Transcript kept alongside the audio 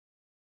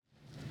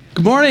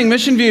Good morning,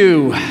 Mission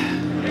View.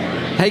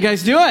 How you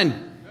guys doing?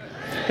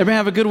 Everybody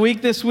have a good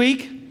week this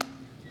week?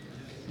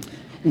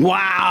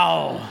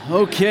 Wow.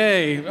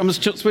 Okay. I'm going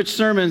to switch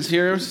sermons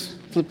here.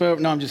 Flip over.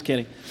 No, I'm just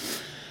kidding.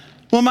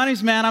 Well, my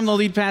name's Matt. I'm the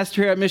lead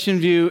pastor here at Mission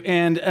View.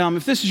 And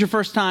if this is your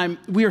first time,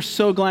 we are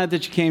so glad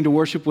that you came to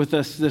worship with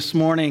us this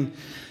morning.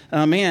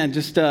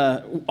 Just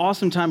an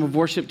awesome time of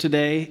worship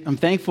today. I'm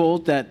thankful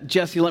that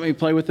Jesse let me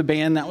play with the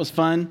band. That was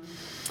fun.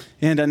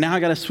 And now I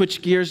got to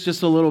switch gears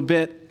just a little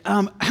bit.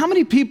 How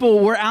many people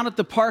were out at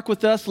the park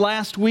with us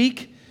last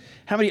week?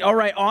 How many? All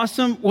right,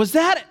 awesome. Was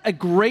that a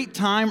great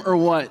time or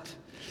what?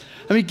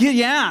 I mean,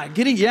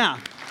 yeah.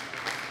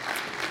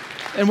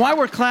 And while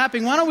we're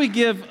clapping, why don't we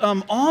give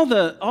all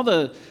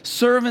the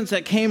servants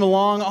that came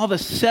along, all the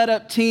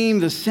setup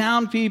team, the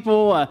sound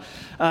people,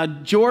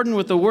 Jordan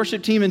with the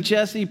worship team, and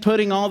Jesse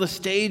putting all the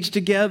stage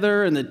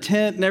together and the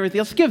tent and everything.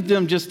 Let's give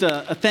them just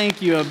a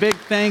thank you, a big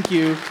thank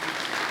you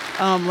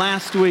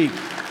last week.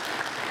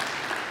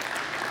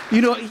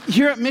 You know,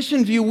 here at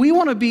Mission View, we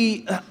want to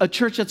be a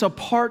church that's a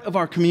part of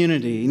our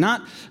community.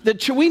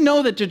 We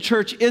know that the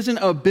church isn't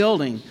a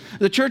building.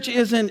 The church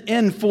isn't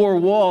in four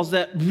walls,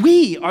 that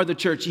we are the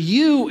church.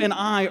 You and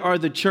I are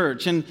the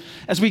church. And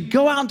as we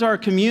go out into our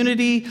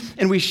community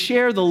and we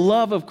share the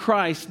love of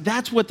Christ,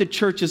 that's what the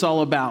church is all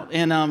about.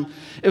 And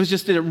it was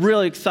just a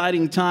really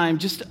exciting time.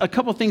 Just a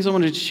couple things I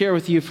wanted to share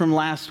with you from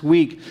last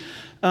week.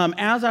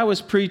 As I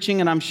was preaching,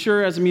 and I'm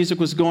sure as the music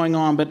was going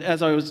on, but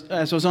as I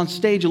was on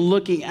stage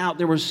looking out,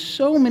 there were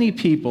so many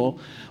people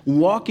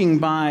walking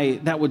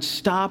by that would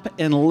stop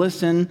and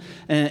listen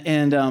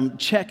and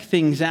check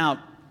things out.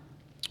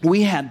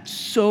 We had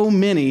so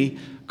many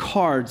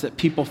cards that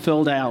people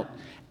filled out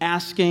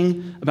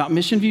asking about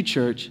Mission View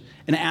Church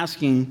and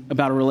asking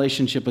about a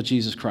relationship with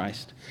Jesus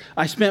Christ.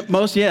 I spent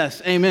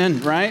yes,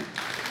 amen, right?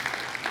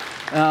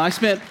 I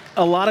spent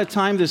a lot of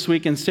time this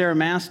week, and Sarah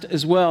Mast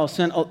as well,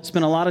 spent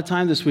a lot of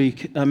time this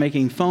week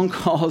making phone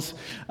calls,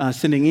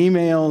 sending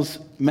emails,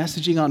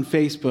 messaging on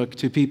Facebook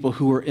to people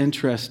who were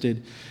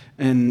interested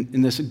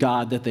in this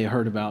God that they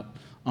heard about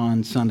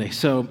on Sunday.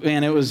 So,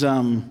 man, it was,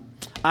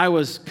 I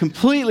was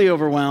completely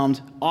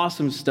overwhelmed.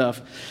 Awesome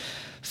stuff.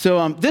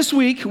 So this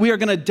week, we are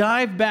going to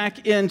dive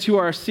back into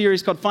our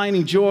series called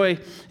Finding Joy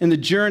in the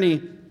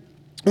Journey.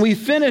 We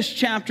finished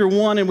chapter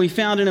 1, and we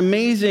found an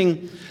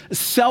amazing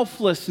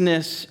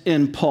selflessness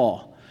in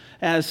Paul.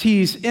 As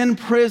he's in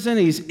prison,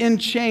 he's in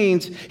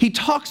chains, he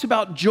talks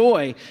about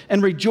joy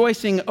and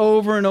rejoicing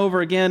over and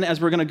over again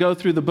as we're going to go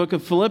through the book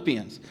of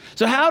Philippians.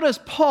 So how does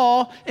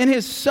Paul, in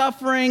his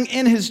suffering,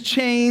 in his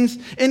chains,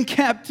 in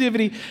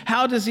captivity,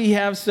 how does he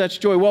have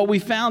such joy? Well, we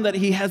found that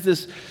he has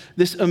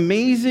this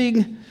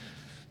amazing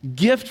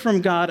gift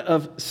from God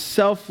of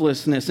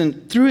selflessness.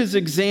 And through his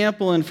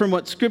example and from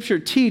what Scripture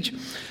teach,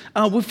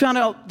 we found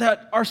out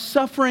that our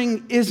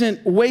suffering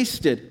isn't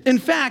wasted. In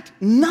fact,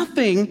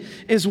 nothing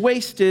is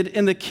wasted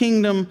in the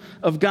kingdom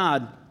of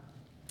God.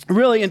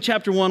 Really, in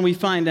chapter 1, we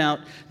find out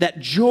that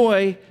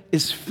joy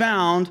is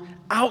found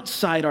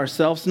outside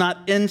ourselves, not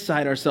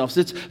inside ourselves.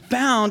 It's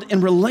found in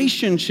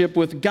relationship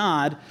with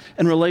God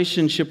and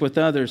relationship with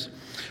others.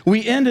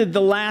 We ended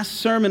the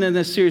last sermon in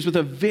this series with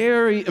a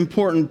very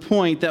important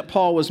point that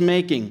Paul was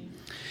making.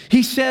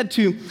 He said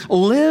to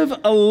live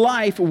a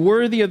life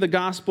worthy of the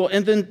gospel,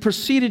 and then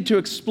proceeded to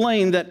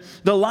explain that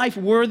the life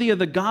worthy of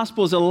the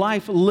gospel is a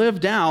life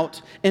lived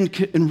out in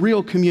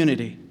real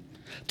community,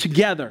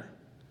 together,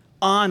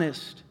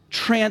 honest,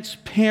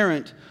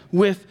 transparent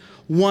with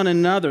one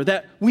another,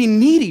 that we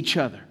need each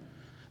other.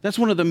 That's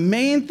one of the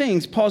main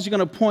things Paul's going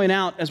to point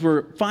out as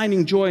we're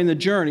finding joy in the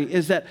journey,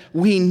 is that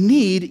we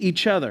need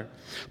each other.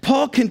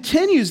 Paul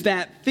continues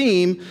that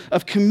theme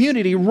of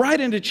community right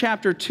into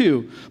chapter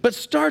 2, but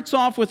starts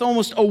off with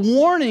almost a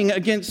warning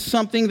against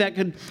something that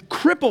could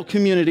cripple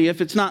community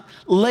if it's not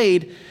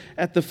laid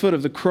at the foot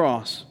of the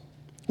cross.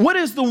 What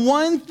is the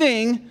one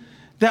thing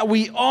that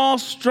we all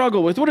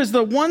struggle with? What is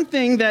the one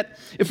thing that,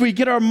 if we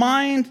get our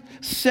mind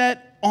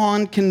set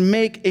on, can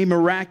make a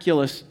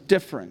miraculous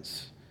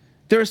difference?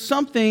 There is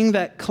something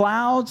that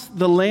clouds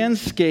the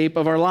landscape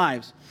of our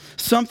lives,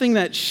 something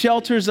that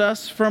shelters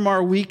us from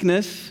our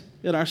weakness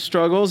in our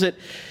struggles. It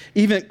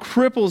even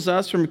cripples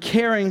us from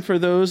caring for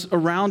those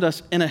around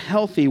us in a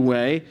healthy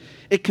way.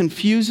 It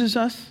confuses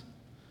us.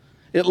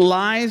 It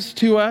lies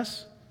to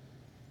us,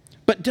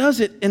 but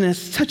does it in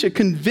such a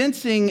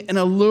convincing and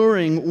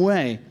alluring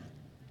way.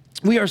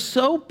 We are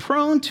so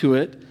prone to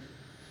it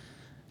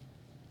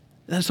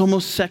that it's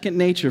almost second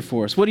nature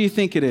for us. What do you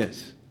think it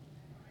is?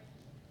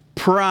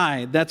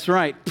 Pride, that's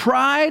right.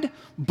 Pride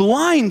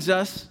blinds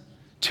us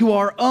to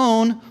our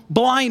own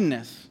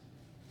blindness.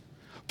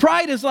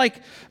 Pride is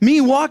like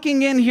me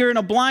walking in here in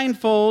a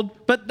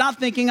blindfold, but not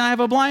thinking I have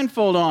a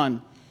blindfold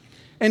on.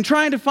 And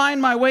trying to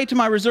find my way to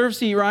my reserve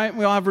seat, right?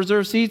 We all have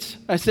reserve seats.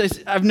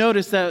 I've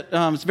noticed that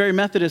it's very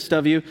Methodist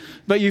of you,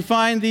 but you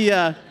find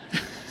the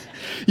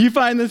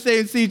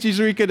same seats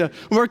usually.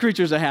 We're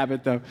creatures of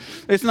habit, though.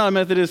 It's not a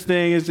Methodist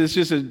thing. It's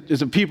just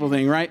a people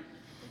thing, right?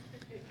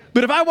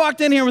 But if I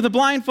walked in here with a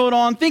blindfold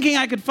on, thinking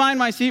I could find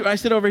my seat, I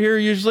sit over here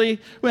usually,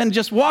 and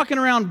just walking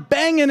around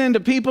banging into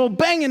people,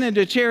 banging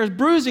into chairs,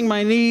 bruising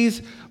my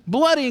knees,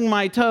 bloodying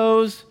my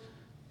toes,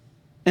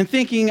 and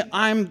thinking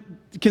I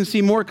can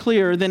see more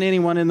clear than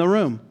anyone in the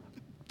room.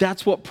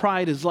 That's what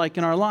pride is like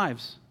in our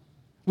lives.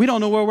 We don't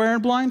know we're wearing a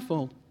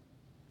blindfold,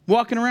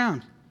 walking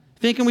around,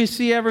 thinking we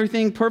see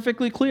everything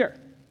perfectly clear,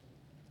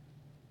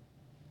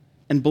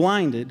 and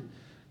blinded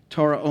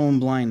to our own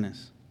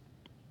blindness.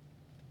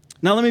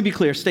 Now, let me be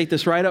clear, state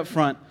this right up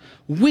front.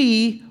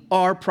 We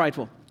are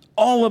prideful.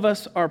 All of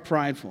us are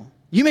prideful.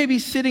 You may be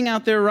sitting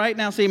out there right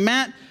now saying,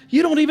 Matt,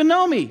 you don't even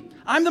know me.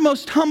 I'm the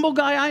most humble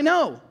guy I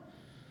know.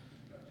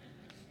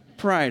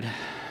 Pride.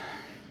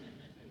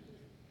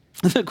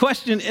 The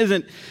question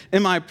isn't,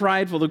 am I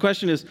prideful? The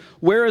question is,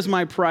 where is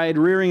my pride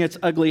rearing its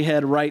ugly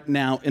head right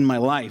now in my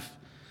life?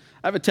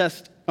 I have a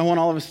test I want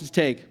all of us to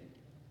take.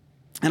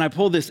 And I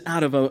pulled this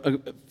out of a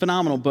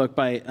phenomenal book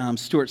by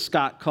Stuart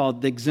Scott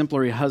called The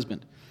Exemplary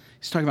Husband.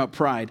 He's talking about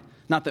pride.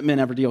 Not that men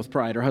ever deal with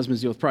pride or husbands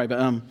deal with pride,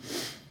 but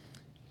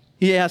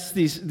he asks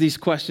these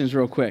questions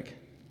real quick.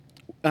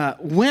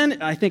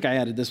 When, I think I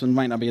added this one,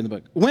 might not be in the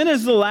book. When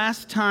is the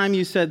last time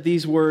you said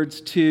these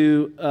words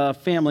to a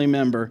family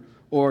member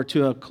or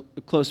to a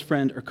close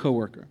friend or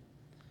coworker?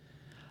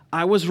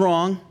 I was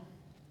wrong.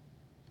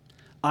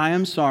 I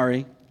am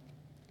sorry.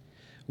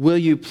 Will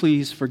you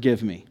please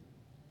forgive me?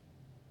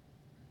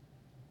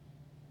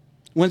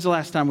 When's the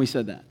last time we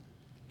said that?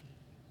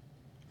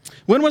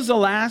 When was the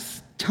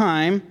last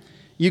time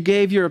you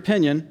gave your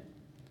opinion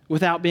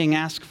without being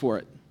asked for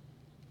it?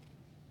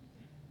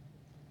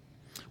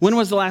 When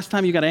was the last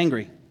time you got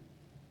angry?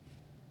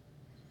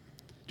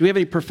 Do we have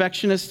any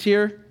perfectionists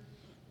here?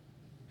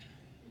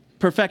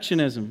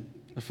 Perfectionism,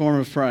 a form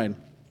of pride.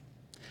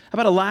 How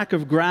about a lack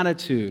of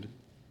gratitude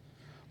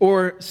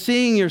or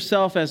seeing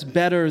yourself as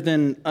better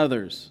than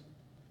others?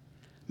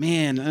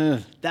 Man,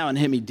 that one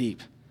hit me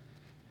deep.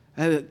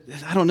 I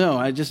don't know.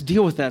 I just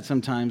deal with that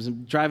sometimes.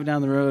 I'm driving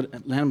down the road,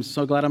 and I'm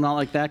so glad I'm not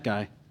like that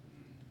guy.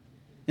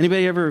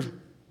 Anybody ever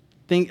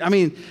think,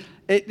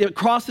 it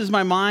crosses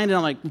my mind, and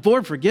I'm like,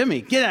 Lord, forgive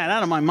me. Get that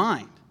out of my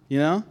mind, you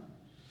know?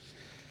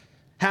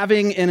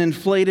 Having an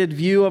inflated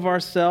view of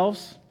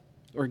ourselves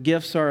or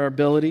gifts or our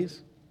abilities,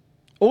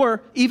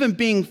 or even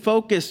being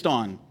focused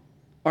on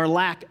our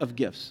lack of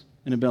gifts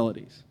and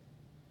abilities.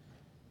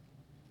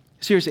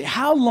 Seriously,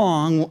 how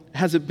long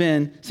has it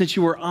been since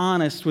you were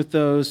honest with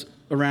those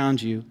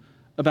around you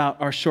about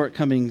our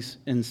shortcomings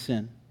and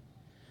sin?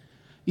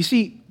 You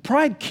see,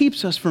 pride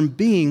keeps us from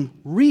being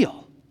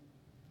real.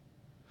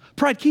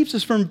 Pride keeps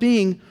us from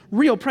being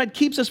real. Pride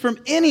keeps us from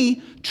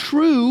any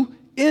true,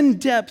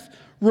 in-depth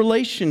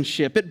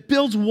relationship. It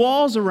builds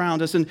walls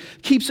around us and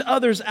keeps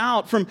others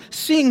out from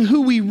seeing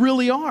who we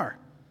really are.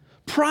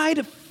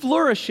 Pride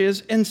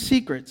flourishes in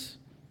secrets.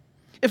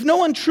 If no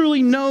one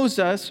truly knows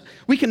us,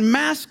 we can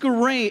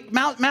masquerade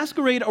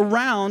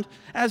around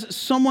as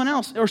someone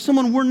else or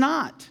someone we're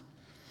not.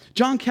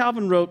 John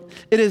Calvin wrote,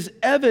 "It is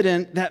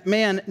evident that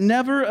man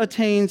never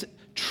attains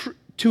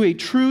to a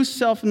true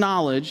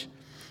self-knowledge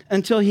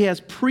until he has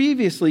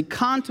previously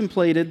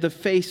contemplated the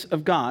face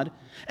of God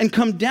and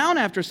come down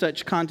after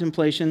such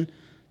contemplation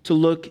to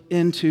look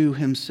into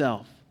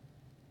himself."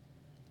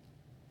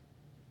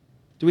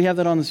 Do we have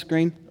that on the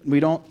screen? We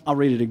don't? I'll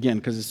read it again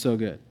because it's so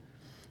good.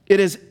 It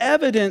is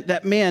evident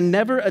that man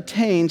never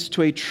attains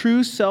to a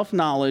true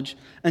self-knowledge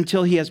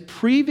until he has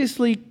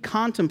previously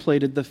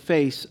contemplated the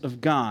face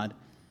of God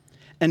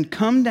and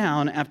come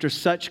down after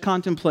such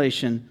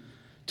contemplation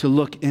to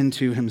look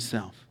into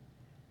himself.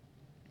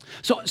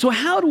 So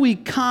how do we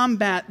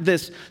combat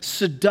this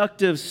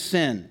seductive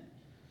sin?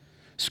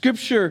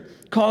 Scripture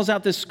calls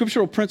out this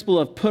scriptural principle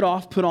of put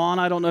off, put on.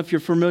 I don't know if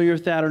you're familiar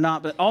with that or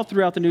not, but all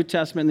throughout the New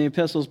Testament and the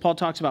epistles, Paul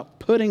talks about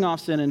putting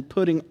off sin and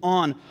putting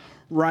on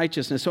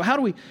righteousness. So how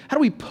do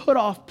we put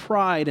off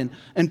pride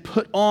and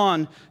put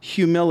on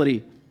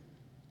humility?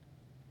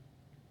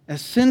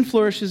 As sin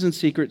flourishes in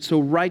secret, so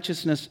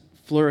righteousness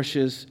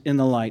flourishes in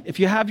the light. If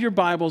you have your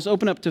Bibles,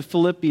 open up to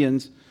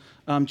Philippians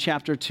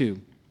chapter 2.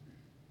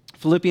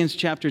 Philippians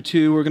chapter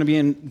 2, we're going to be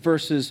in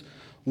verses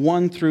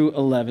 1 through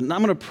 11. And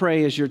I'm going to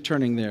pray as you're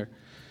turning there.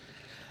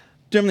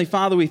 Dear Heavenly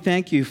Father, we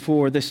thank you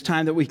for this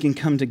time that we can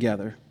come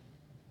together,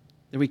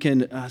 that we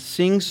can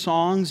sing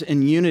songs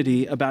in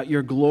unity about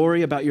your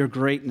glory, about your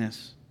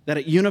greatness, that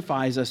it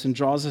unifies us and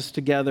draws us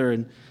together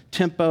in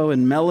tempo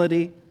and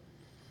melody,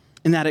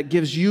 and that it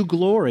gives you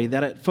glory,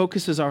 that it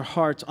focuses our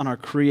hearts on our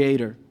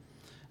Creator.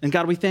 And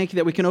God, we thank you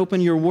that we can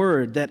open your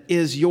word, that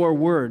is your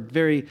word,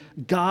 very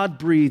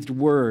God-breathed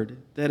word,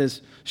 that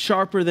is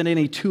sharper than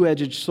any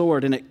two-edged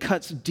sword, and it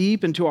cuts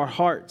deep into our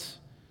hearts,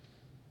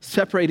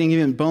 separating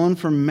even bone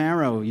from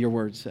marrow, your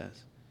word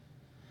says.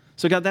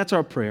 So God, that's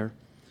our prayer.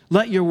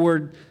 Let your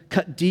word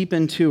cut deep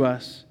into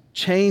us,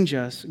 change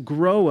us,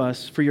 grow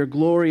us for your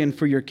glory and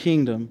for your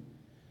kingdom.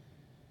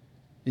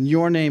 In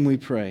your name we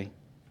pray.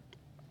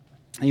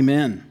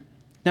 Amen.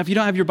 Now, if you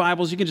don't have your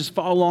Bibles, you can just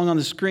follow along on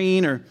the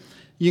screen, or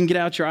you can get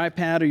out your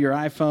iPad or your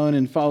iPhone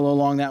and follow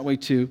along that way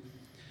too.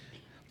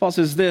 Paul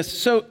says this,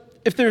 "So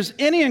if there's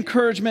any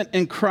encouragement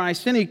in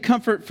Christ, any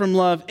comfort from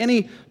love,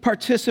 any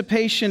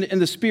participation in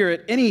the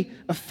Spirit, any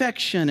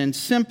affection and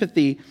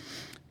sympathy,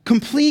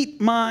 complete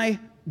my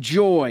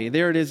joy.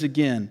 There it is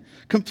again.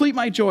 Complete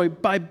my joy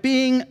by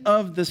being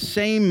of the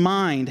same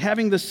mind,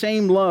 having the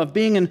same love,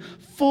 being in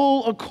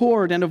full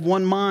accord and of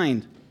one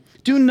mind.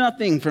 Do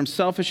nothing from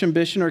selfish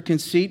ambition or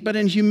conceit, but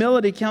in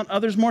humility count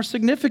others more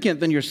significant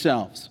than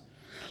yourselves.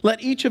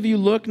 Let each of you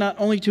look not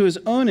only to his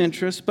own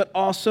interests, but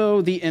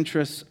also the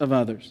interests of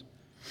others.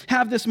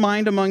 Have this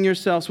mind among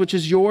yourselves, which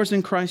is yours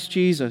in Christ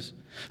Jesus,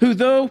 who,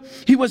 though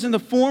he was in the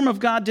form of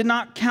God, did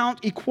not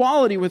count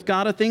equality with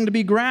God a thing to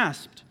be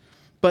grasped,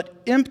 but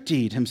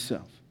emptied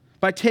himself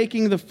by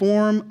taking the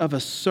form of a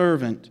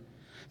servant,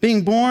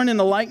 being born in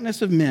the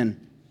likeness of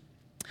men.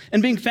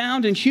 And being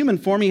found in human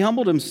form, he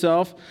humbled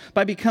himself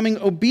by becoming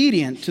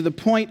obedient to the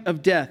point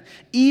of death,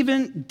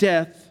 even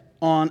death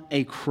on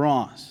a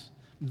cross.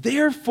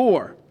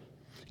 Therefore,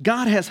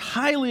 God has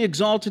highly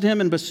exalted him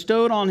and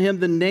bestowed on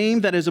him the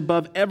name that is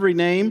above every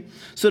name,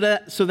 so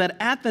that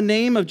at the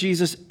name of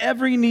Jesus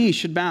every knee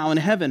should bow in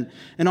heaven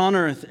and on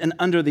earth and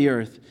under the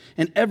earth,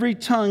 and every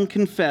tongue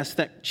confess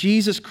that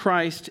Jesus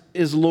Christ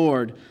is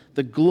Lord,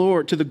 to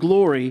the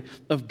glory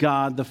of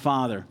God the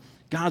Father.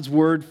 God's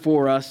word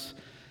for us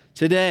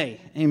today.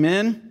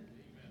 Amen?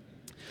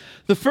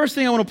 The first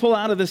thing I want to pull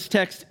out of this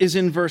text is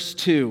in verse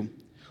 2.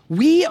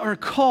 We are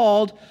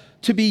called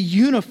to be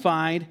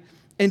unified,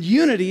 and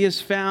unity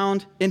is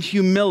found in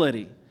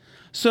humility.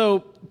 So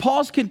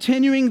Paul's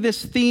continuing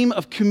this theme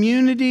of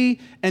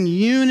community and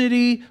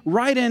unity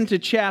right into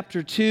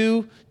chapter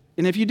 2.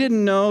 And if you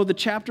didn't know, the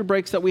chapter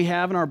breaks that we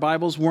have in our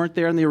Bibles weren't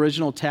there in the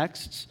original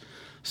texts.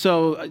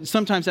 So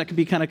sometimes that can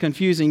be kind of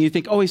confusing. You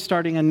think, oh, he's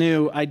starting a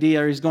new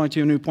idea or he's going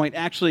to a new point.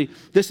 Actually,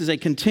 this is a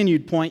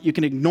continued point. You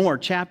can ignore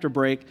chapter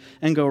break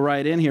and go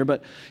right in here.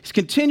 But he's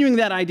continuing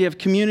that idea of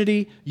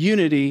community,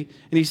 unity,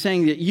 and he's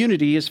saying that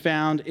unity is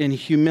found in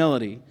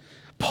humility.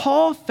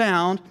 Paul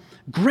found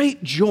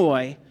great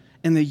joy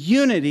in the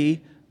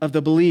unity of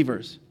the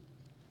believers.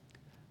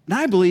 And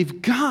I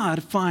believe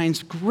God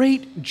finds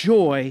great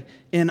joy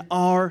in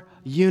our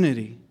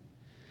unity.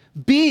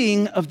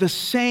 Being of the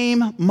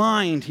same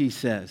mind, he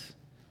says.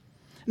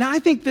 Now, I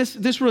think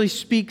this really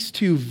speaks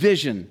to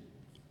vision.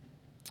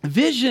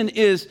 Vision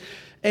is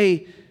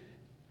an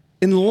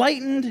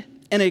enlightened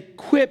and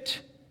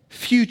equipped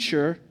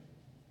future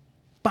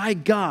by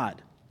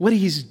God. What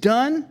he's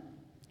done,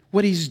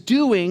 what he's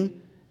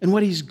doing, and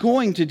what he's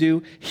going to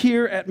do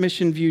here at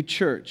Mission View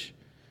Church.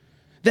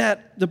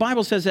 That the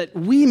Bible says that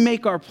we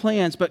make our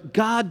plans, but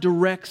God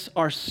directs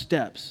our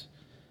steps.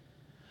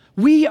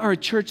 We are a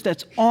church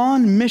that's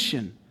on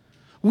mission.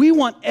 We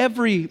want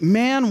every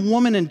man,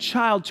 woman, and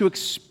child to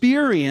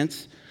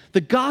experience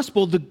the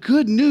gospel, the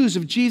good news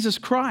of Jesus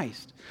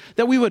Christ.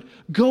 That we would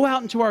go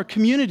out into our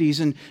communities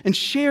and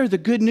share the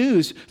good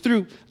news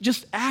through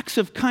just acts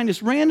of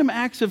kindness, random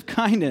acts of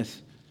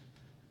kindness.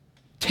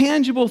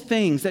 Tangible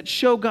things that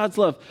show God's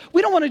love.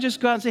 We don't want to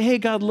just go out and say, hey,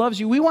 God loves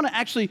you. We want to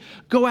actually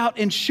go out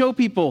and show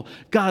people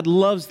God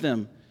loves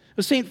them.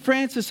 St.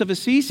 Francis of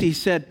Assisi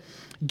said,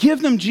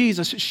 give them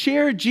Jesus,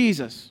 share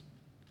Jesus.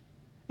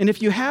 And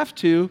if you have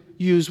to,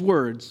 use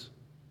words.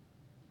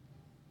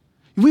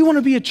 We want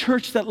to be a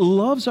church that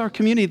loves our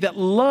community, that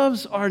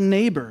loves our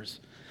neighbors,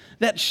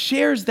 that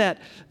shares that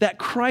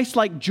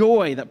Christ-like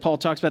joy that Paul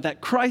talks about,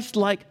 that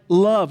Christ-like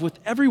love with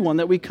everyone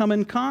that we come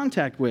in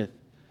contact with.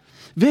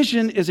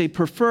 Vision is a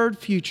preferred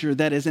future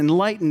that is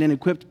enlightened and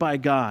equipped by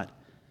God.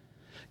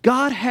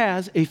 God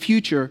has a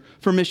future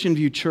for Mission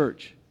View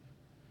Church.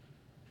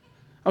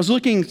 I was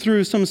looking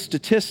through some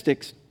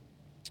statistics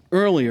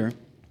earlier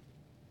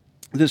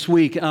this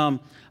week. I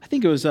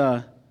think it was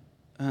Todd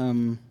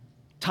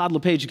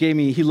LePage gave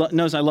me, he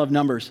knows I love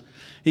numbers.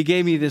 He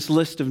gave me this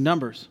list of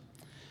numbers.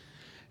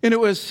 And it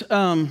was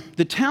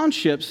the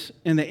townships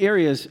and the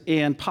areas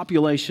and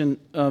population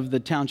of the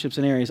townships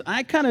and areas.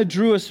 I kind of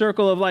drew a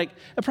circle of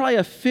probably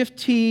a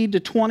 15 to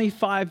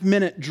 25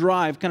 minute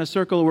drive kind of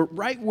circle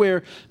right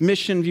where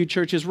Mission View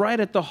Church is, right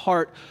at the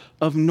heart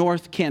of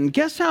North Canton.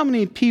 Guess how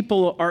many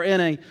people are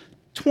in a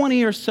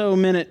 20 or so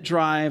minute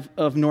drive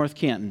of North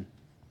Canton?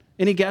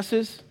 Any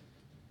guesses?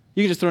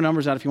 You can just throw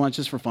numbers out if you want,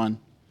 just for fun.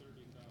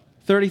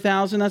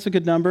 30,000, that's a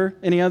good number.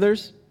 Any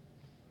others?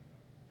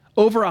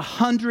 Over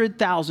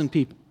 100,000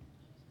 people.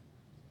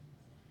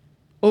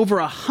 Over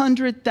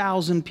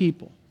 100,000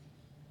 people.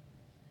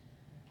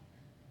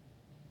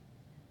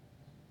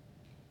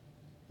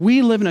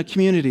 We live in a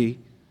community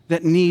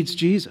that needs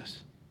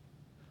Jesus.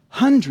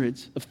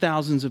 Hundreds of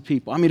thousands of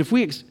people. I mean, if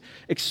we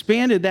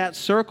expanded that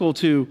circle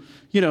to,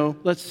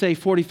 let's say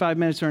 45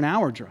 minutes or an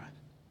hour drive,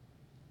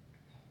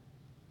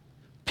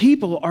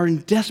 people are in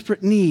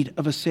desperate need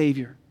of a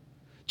Savior,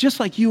 just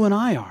like you and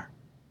I are.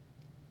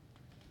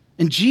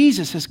 And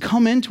Jesus has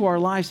come into our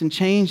lives and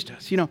changed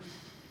us.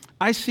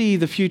 I see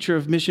the future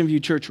of Mission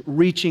View Church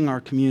reaching our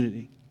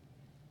community.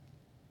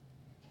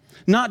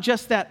 Not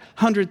just that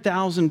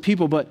 100,000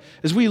 people, but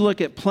as we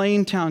look at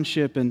Plain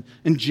Township and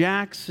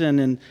Jackson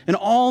and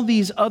all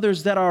these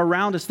others that are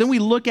around us, then we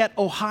look at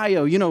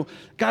Ohio. You know,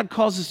 God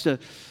calls us to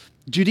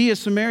Judea,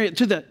 Samaria,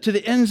 to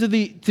the ends of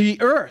the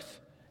earth.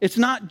 It's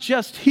not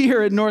just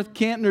here in North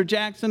Canton or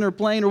Jackson or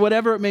Plain or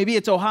whatever it may be.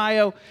 It's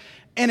Ohio,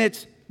 and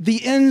it's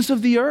the ends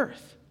of the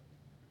earth.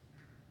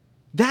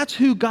 That's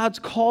who God's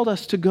called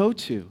us to go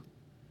to,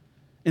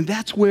 and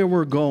that's where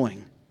we're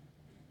going.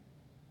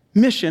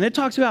 Mission. It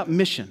talks about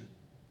mission.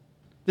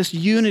 This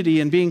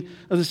unity and being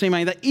of the same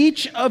mind. That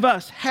each of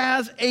us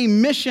has a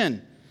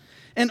mission.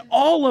 And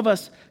all of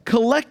us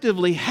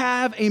collectively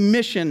have a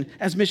mission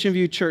as Mission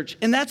View Church.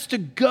 And that's to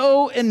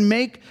go and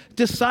make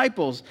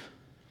disciples.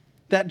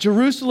 That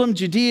Jerusalem,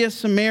 Judea,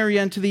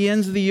 Samaria, and to the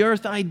ends of the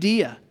earth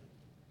idea.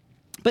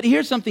 But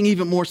here's something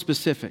even more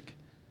specific.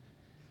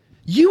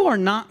 You are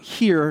not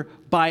here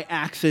by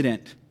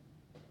accident.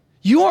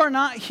 You are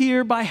not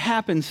here by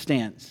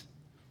happenstance.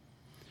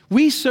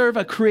 We serve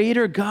a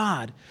creator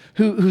God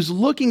who's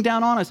looking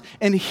down on us,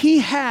 and he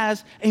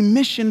has a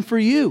mission for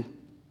you.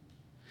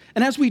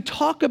 And as we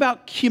talk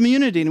about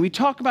community and we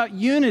talk about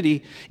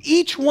unity,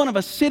 each one of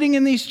us sitting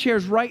in these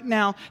chairs right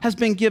now has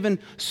been given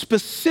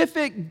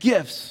specific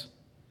gifts.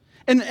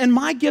 And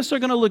my gifts are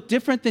going to look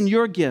different than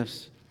your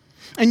gifts.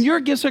 And your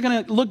gifts are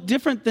going to look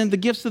different than the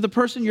gifts of the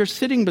person you're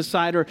sitting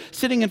beside or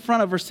sitting in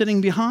front of or sitting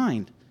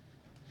behind.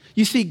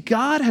 You see,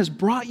 God has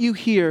brought you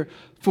here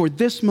for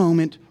this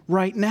moment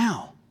right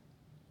now.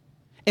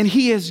 And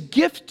he has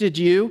gifted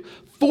you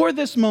for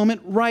this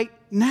moment right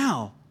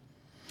now,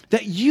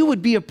 that you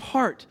would be a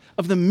part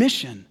of the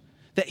mission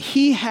that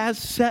he has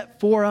set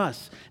for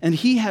us and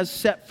he has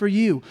set for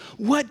you.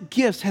 What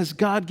gifts has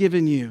God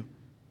given you?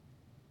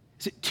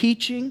 Is it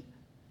teaching?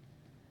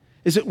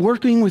 Is it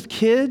working with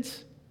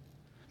kids?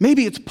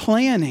 Maybe it's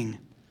planning.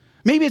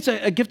 Maybe it's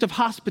a gift of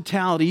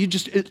hospitality. You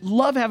just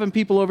love having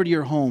people over to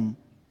your home.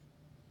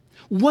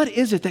 What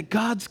is it that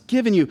God's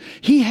given you?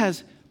 He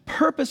has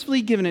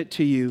purposefully given it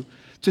to you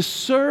to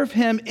serve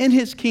him in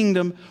his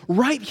kingdom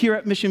right here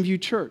at Mission View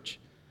Church.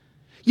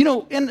 You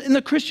know, in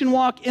the Christian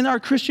walk, in our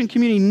Christian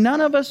community, none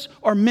of us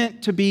are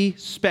meant to be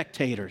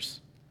spectators.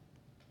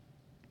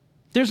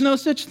 There's no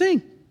such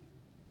thing.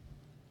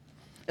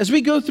 As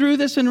we go through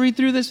this and read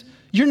through this,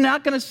 you're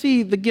not going to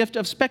see the gift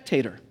of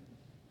spectator.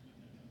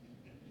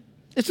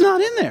 It's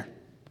not in there.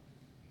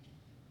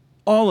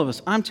 All of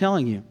us, I'm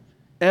telling you,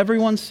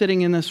 everyone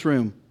sitting in this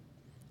room,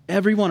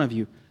 every one of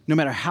you, no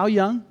matter how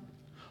young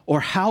or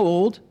how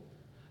old,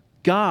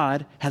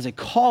 God has a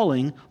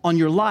calling on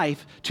your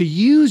life to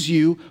use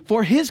you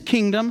for his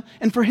kingdom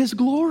and for his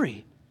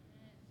glory.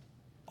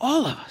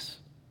 All of us.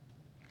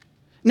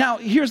 Now,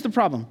 here's the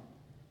problem.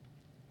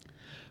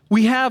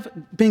 We have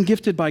been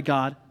gifted by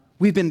God,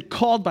 we've been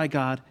called by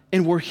God,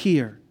 and we're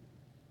here.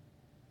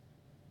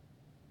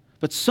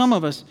 But some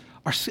of us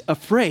are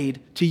afraid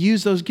to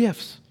use those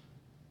gifts.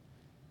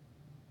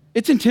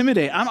 It's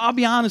intimidating. I'll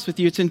be honest with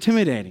you, it's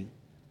intimidating.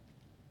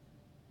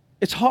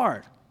 It's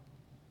hard.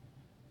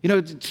 You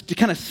know, to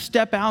kind of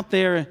step out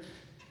there,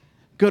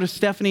 go to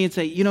Stephanie and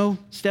say, you know,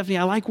 Stephanie,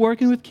 I like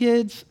working with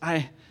kids.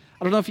 I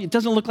don't know if it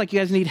doesn't look like you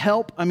guys need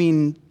help. I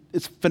mean,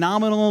 it's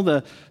phenomenal.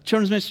 The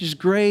children's ministry is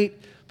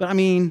great. But I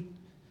mean,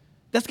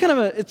 that's kind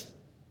of it's,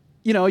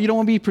 you know, you don't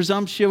want to be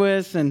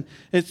presumptuous. And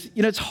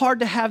it's hard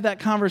to have that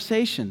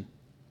conversation.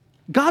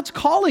 God's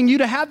calling you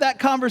to have that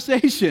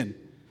conversation.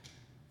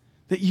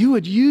 That you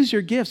would use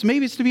your gifts.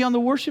 Maybe it's to be on the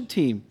worship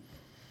team.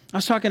 I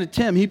was talking to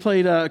Tim. He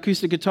played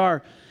acoustic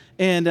guitar.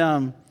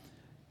 And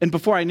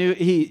before I knew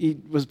he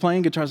was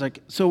playing guitar, I was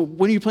like, so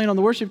when are you playing on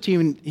the worship team?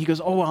 And he goes,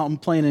 oh, well, I'm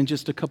playing in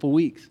just a couple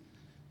weeks.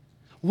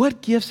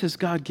 What gifts has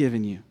God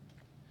given you?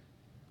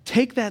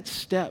 Take that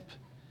step.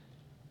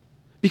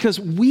 Because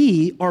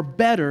we are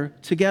better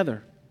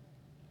together.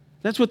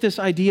 That's what this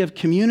idea of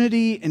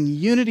community and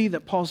unity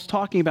that Paul's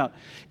talking about.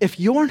 If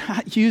you're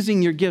not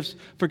using your gifts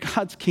for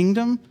God's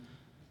kingdom,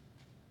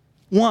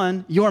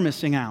 one, you're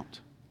missing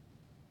out.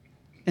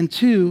 And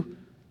two,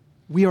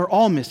 we are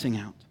all missing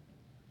out.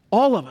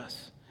 All of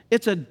us.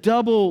 It's a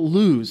double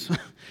lose.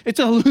 It's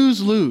a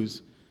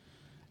lose-lose.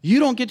 You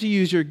don't get to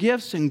use your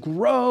gifts and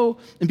grow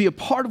and be a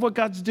part of what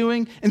God's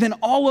doing, and then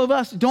all of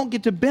us don't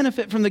get to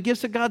benefit from the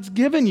gifts that God's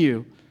given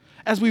you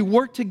as we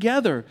work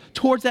together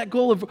towards that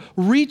goal of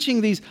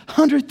reaching these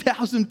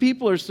 100,000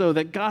 people or so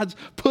that God's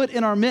put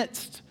in our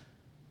midst.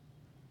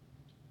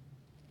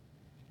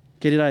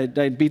 Okay, did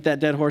I beat that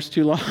dead horse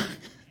too long?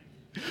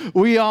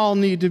 We all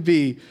need to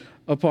be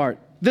a part.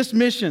 This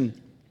mission,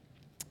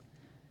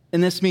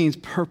 and this means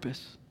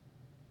purpose.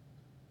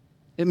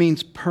 It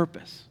means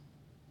purpose.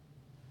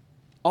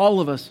 All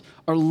of us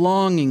are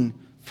longing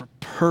for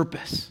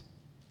purpose.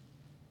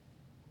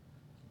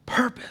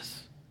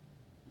 Purpose.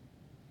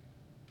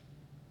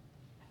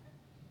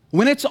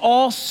 When it's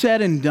all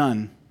said and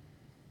done,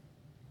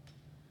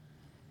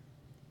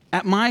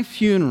 at my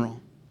funeral,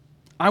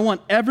 I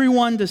want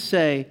everyone to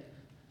say,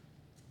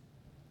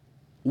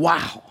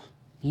 wow,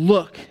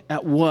 look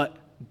at what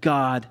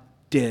God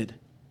did.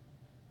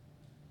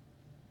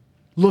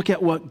 Look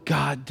at what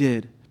God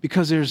did.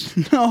 because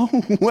there's no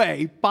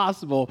way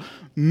possible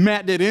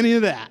Matt did any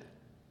of that.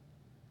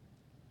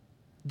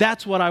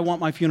 That's what I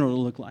want my funeral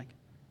to look like.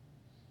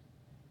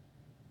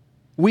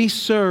 We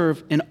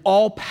serve an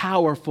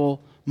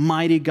all-powerful,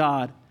 mighty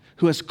God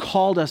who has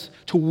called us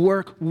to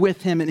work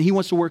with him, and he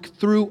wants to work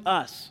through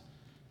us.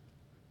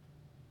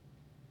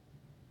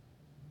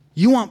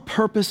 You want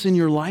purpose in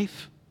your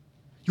life?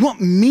 You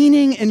want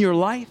meaning in your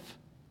life?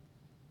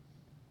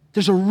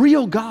 There's a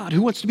real God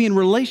who wants to be in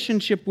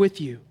relationship with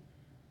you,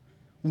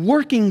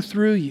 working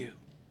through you.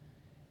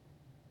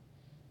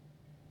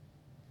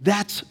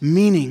 That's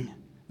meaning.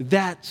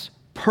 That's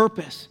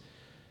purpose.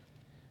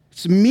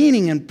 It's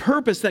meaning and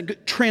purpose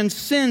that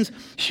transcends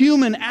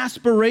human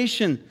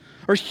aspiration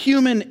or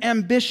human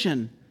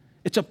ambition.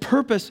 It's a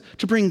purpose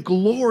to bring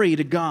glory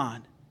to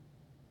God.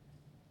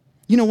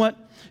 You know what?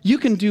 You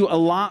can do a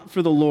lot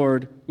for the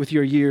Lord with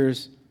your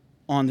years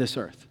on this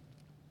earth.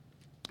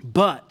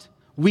 But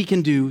we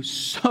can do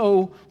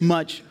so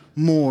much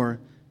more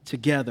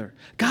together.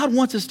 God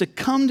wants us to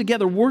come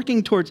together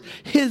working towards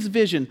his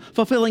vision,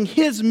 fulfilling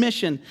his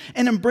mission,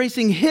 and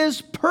embracing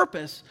his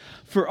purpose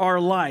for our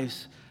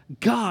lives.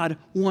 God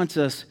wants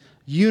us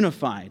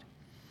unified.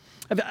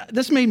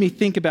 This made me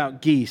think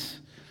about geese.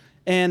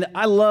 And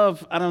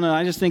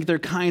I just think they're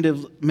kind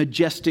of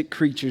majestic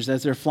creatures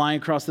as they're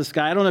flying across the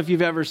sky. I don't know if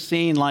you've ever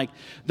seen like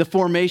the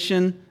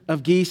formation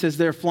of geese as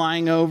they're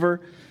flying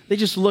over. They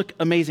just look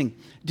amazing.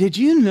 Did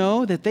you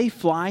know that they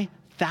fly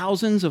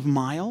thousands of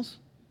miles?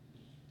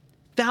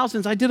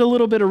 Thousands. I did a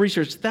little bit of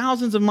research.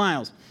 Thousands of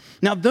miles.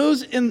 Now,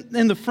 those in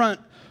the front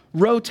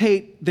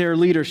rotate their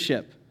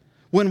leadership.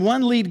 When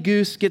one lead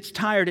goose gets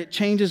tired, it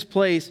changes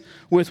place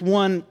with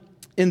one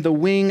in the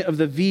wing of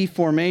the V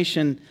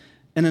formation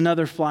and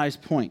another flies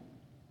point.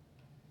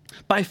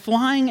 By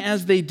flying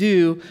as they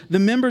do, the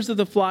members of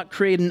the flock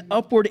create an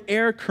upward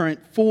air current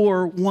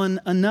for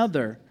one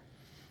another.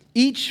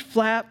 Each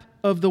flap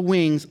of the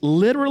wings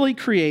literally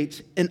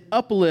creates an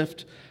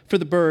uplift for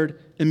the bird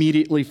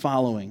immediately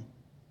following.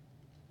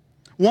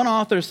 One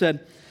author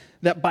said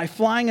that by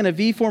flying in a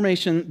V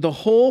formation, the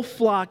whole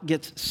flock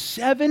gets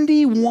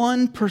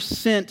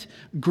 71%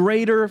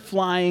 greater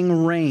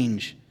flying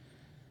range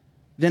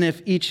than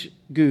if each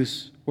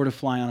goose were to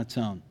fly on its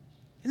own.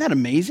 Isn't that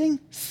amazing?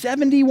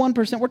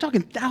 71%. We're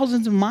talking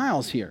thousands of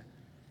miles here.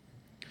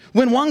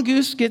 When one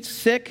goose gets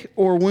sick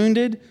or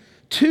wounded,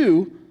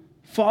 two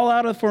fall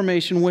out of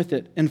formation with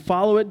it and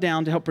follow it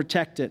down to help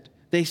protect it.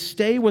 They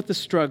stay with the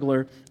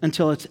struggler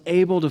until it's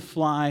able to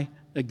fly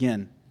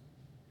again.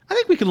 I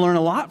think we can learn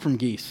a lot from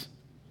geese.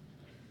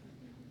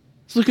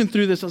 I was looking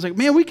through this, I was like,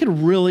 man, we could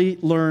really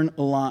learn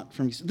a lot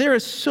from geese. There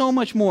is so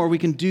much more we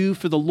can do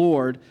for the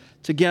Lord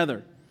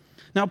together.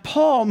 Now,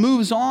 Paul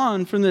moves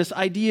on from this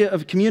idea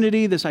of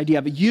community, this idea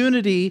of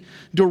unity,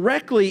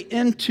 directly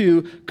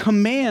into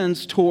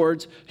commands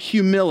towards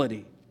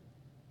humility.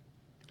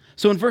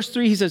 So in verse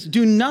 3, he says,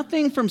 do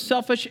nothing from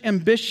selfish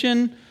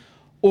ambition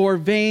or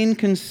vain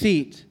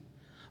conceit,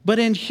 but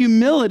in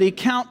humility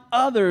count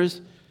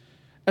others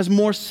as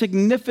more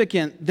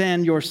significant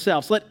than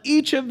yourselves. Let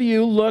each of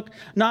you look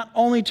not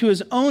only to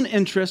his own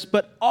interests,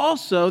 but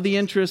also the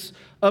interests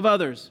of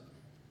others.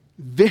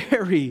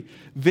 Very,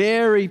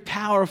 very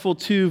powerful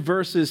two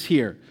verses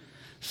here.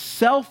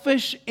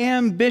 Selfish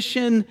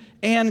ambition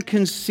and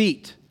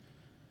conceit.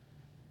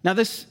 Now,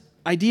 this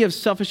idea of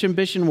selfish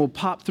ambition will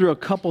pop through a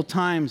couple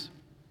times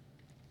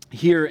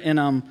here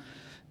in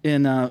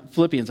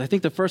Philippians. I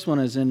think the first one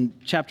is in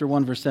chapter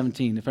 1, verse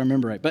 17, if I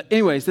remember right. But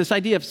anyways, this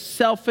idea of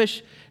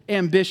selfish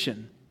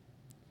ambition,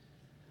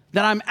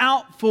 that I'm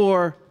out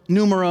for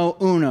numero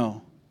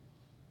uno,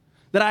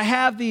 that I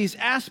have these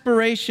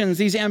aspirations,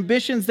 these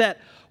ambitions that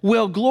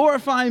will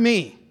glorify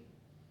me.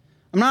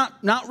 I'm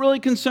not really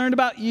concerned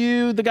about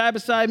you, the guy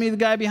beside me, the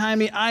guy behind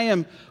me. I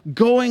am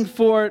going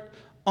for it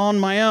on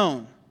my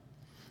own.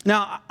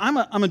 Now, I'm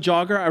a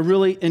jogger. I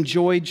really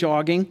enjoy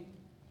jogging.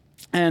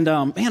 And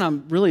man,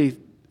 I'm really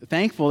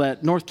thankful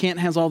that North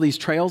Canton has all these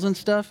trails and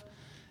stuff.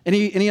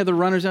 Any other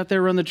runners out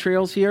there run the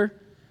trails here?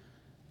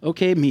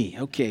 Okay, me.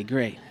 Okay,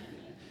 great.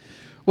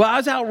 Well, I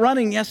was out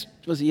running, I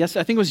think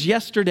it was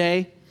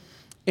yesterday,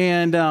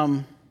 and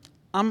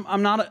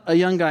I'm not a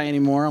young guy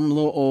anymore. I'm a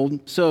little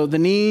old. So the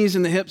knees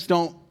and the hips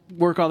don't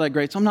work all that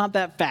great. So I'm not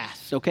that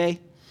fast, okay?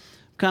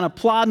 Kind of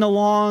plodding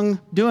along,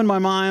 doing my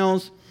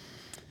miles.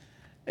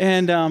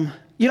 And,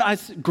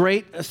 it's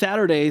great.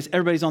 Saturdays,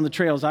 everybody's on the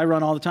trails. I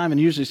run all the time, and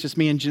usually it's just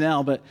me and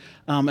Janelle. But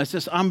it's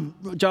just, I'm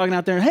jogging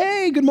out there,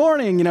 hey, good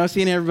morning,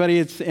 seeing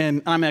everybody.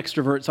 And I'm an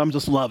extrovert, so I'm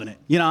just loving it.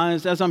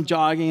 As I'm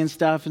jogging and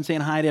stuff and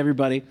saying hi to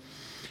everybody.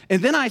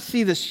 And then I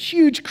see this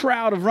huge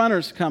crowd of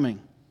runners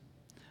coming.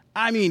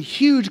 I mean,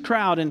 huge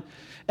crowd. And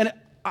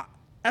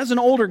as an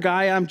older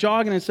guy, I'm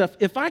jogging and stuff.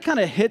 If I kind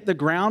of hit the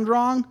ground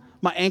wrong,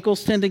 my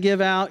ankles tend to give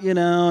out,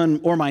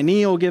 or my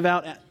knee will give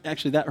out.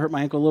 Actually, that hurt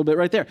my ankle a little bit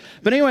right there.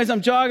 But anyways,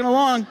 I'm jogging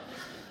along,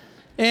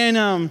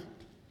 and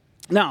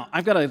Now,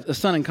 I've got a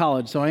son in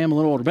college, so I am a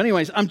little older. But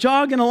anyways, I'm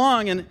jogging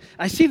along, and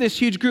I see this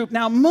huge group.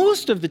 Now,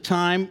 most of the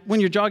time, when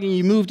you're jogging,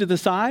 you move to the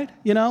side,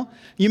 you know?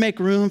 You make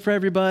room for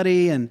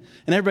everybody, and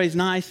everybody's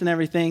nice and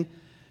everything.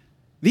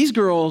 These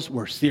girls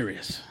were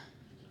serious.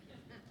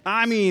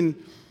 I mean,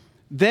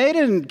 they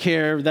didn't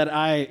care that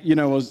I,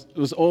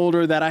 was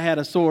older, that I had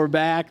a sore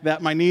back,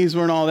 that my knees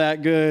weren't all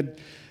that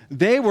good.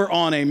 They were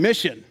on a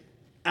mission.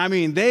 I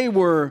mean, they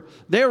were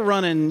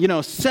running,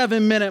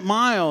 7-minute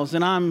miles,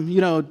 and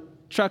I'm,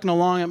 trucking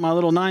along at my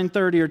little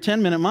 9:30 or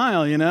 10-minute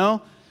mile,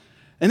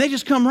 and they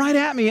just come right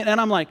at me, and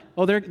I'm like,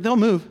 oh, they'll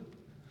move.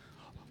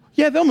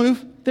 Yeah, they'll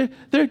move.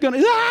 They're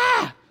gonna,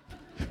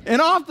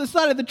 and off the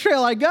side of the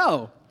trail I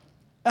go.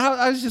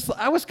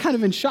 I was kind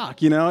of in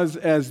shock,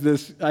 as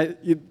this,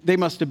 they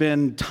must have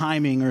been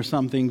timing or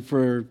something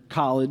for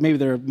college. Maybe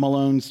they're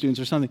Malone students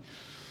or something.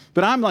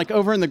 But I'm like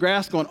over in the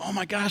grass going, oh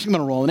my gosh, I'm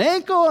going to roll an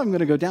ankle. I'm going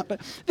to go down.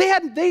 But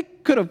they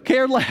could have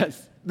cared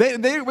less.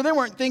 They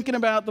weren't thinking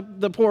about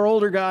the poor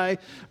older guy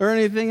or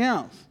anything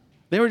else.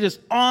 They were just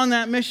on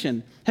that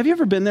mission. Have you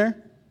ever been there?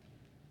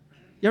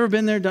 You ever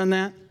been there, done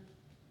that?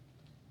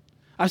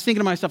 I was thinking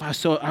to myself,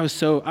 I was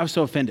so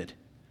offended.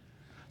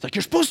 It's like,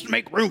 you're supposed to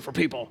make room for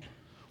people.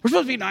 We're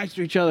supposed to be nice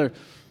to each other.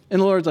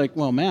 And the Lord's like,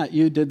 well, Matt,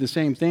 you did the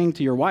same thing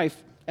to your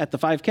wife at the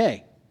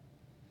 5K.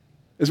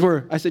 Is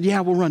where I said,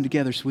 yeah, we'll run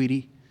together,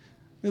 sweetie.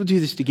 We'll do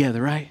this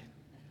together, right?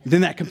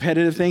 Then that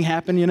competitive thing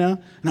happened, And I'm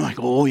like,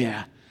 oh,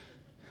 yeah.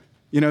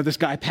 This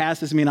guy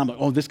passes me, and I'm like,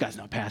 oh, this guy's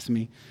not passing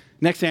me.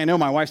 Next thing I know,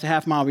 my wife's a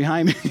half mile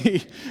behind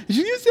me.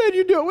 You said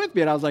you'd do it with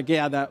me. And I was like,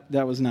 yeah,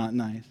 that was not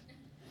nice.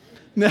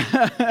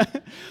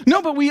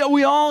 No, but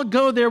we all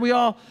go there. We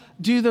all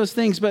do those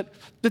things. But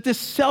this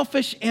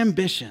selfish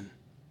ambition,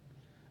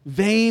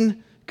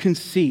 vain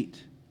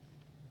conceit.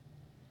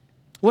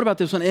 What about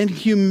this one? In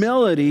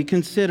humility,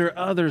 consider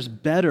others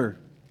better.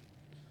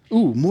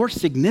 More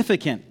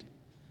significant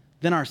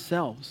than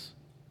ourselves.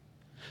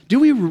 Do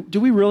we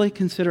really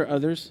consider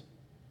others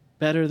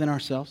better than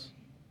ourselves?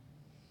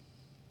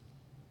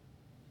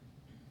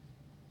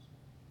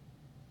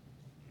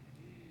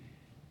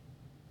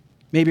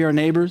 Maybe our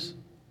neighbors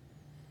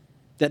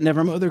that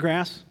never mow their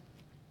grass.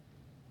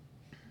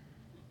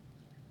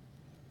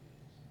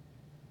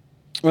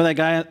 Or that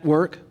guy at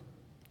work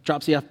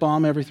drops the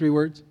F-bomb every 3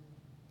 words.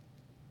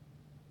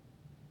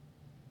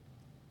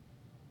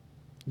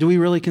 Do we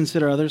really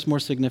consider others more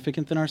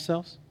significant than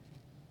ourselves?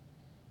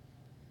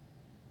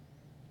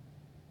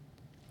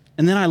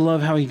 And then I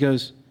love how he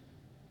goes,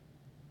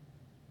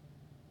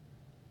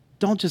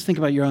 don't just think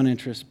about your own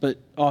interests, but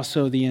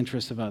also the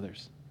interests of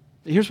others.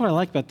 Here's what I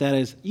like about that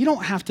is you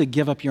don't have to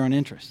give up your own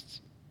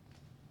interests.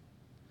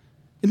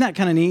 Isn't that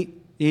kind of neat?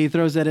 He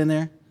throws that in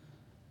there.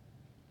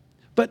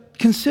 But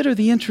consider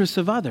the interests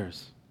of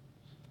others.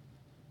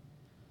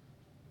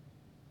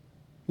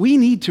 We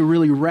need to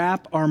really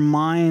wrap our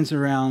minds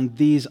around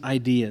these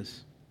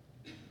ideas.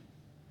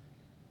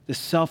 This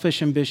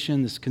selfish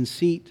ambition, this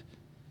conceit,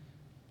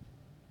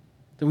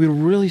 that we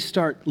really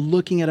start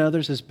looking at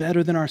others as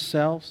better than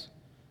ourselves,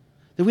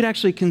 that we'd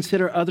actually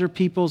consider other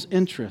people's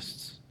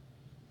interests,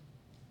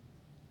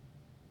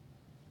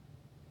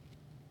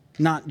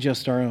 not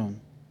just our own.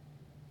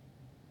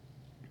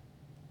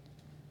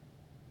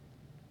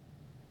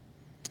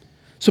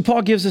 So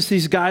Paul gives us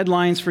these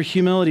guidelines for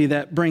humility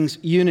that brings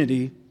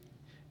unity.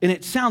 And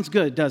it sounds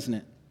good, doesn't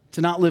it?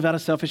 To not live out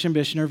of selfish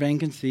ambition or vain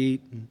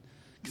conceit, and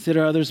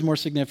consider others more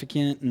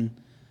significant, and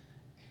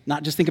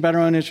not just think about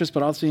our own interests,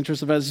 but also the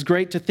interests of others. It's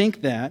great to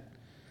think that.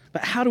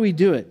 But how do we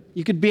do it?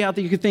 You could be out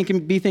there, you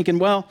could be thinking,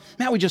 well,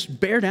 Matt, we just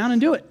bear down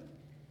and do it.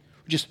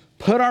 We just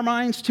put our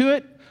minds to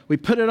it. We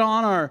put it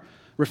on our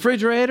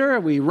refrigerator.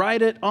 We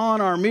write it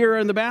on our mirror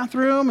in the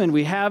bathroom, and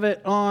we have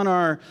it on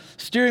our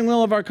steering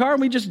wheel of our car,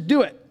 and we just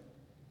do it.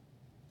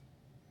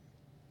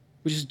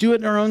 We just do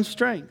it in our own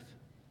strength.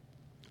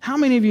 How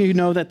many of you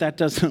know that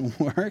doesn't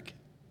work?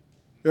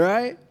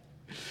 Right?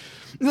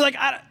 Like,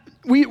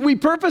 we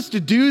purpose to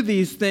do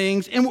these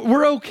things, and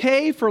we're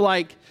okay for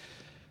like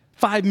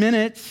 5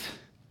 minutes.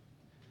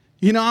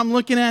 I'm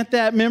looking at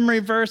that memory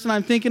verse, and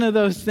I'm thinking of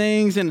those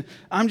things, and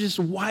I'm just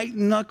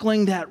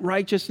white-knuckling that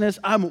righteousness.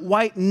 I'm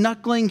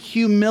white-knuckling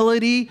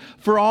humility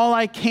for all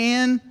I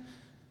can.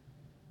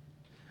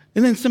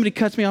 And then somebody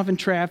cuts me off in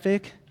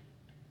traffic,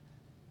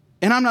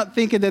 and I'm not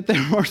thinking that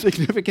they're more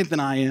significant than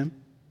I am.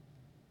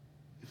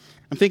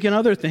 I'm thinking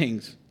other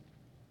things.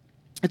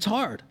 It's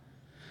hard.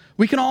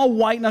 We can all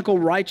white-knuckle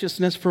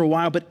righteousness for a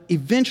while, but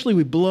eventually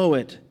we blow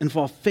it and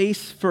fall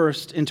face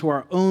first into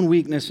our own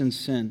weakness and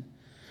sin.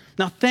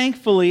 Now,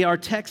 thankfully, our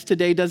text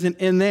today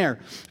doesn't end there.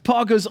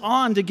 Paul goes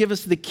on to give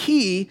us the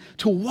key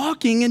to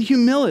walking in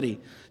humility.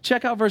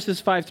 Check out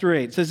verses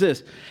 5-8. It says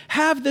this,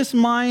 have this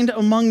mind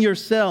among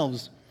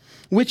yourselves,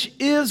 which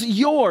is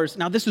yours.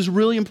 Now, this is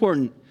really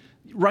important.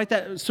 Write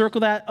that,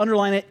 circle that,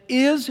 underline it,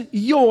 is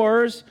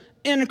yours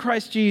in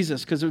Christ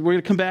Jesus, because we're going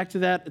to come back to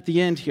that at the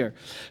end here.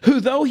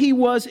 Who, though he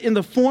was in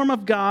the form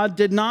of God,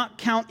 did not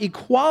count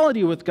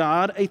equality with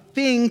God a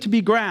thing to be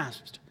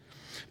grasped,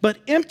 but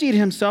emptied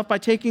himself by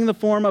taking the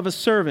form of a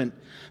servant,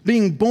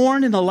 being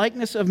born in the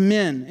likeness of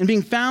men, and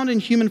being found in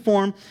human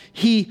form,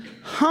 he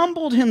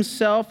humbled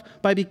himself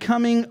by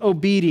becoming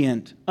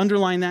obedient.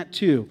 Underline that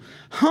too.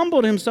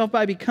 Humbled himself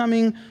by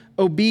becoming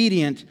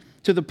obedient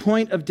to the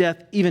point of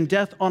death, even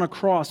death on a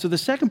cross. So the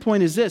second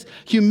point is this: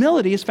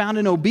 humility is found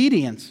in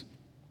obedience.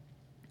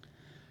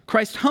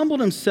 Christ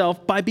humbled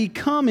himself by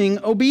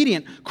becoming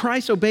obedient.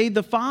 Christ obeyed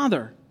the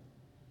Father.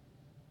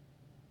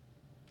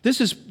 This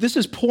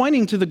is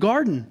pointing to the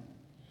garden.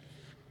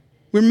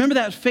 We remember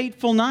that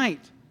fateful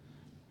night.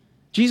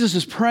 Jesus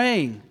is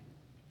praying.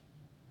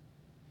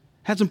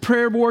 Had some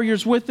prayer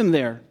warriors with him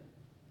there,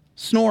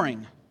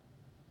 snoring.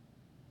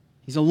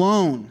 He's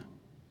alone.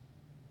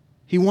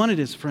 He wanted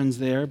his friends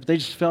there, but they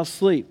just fell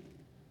asleep.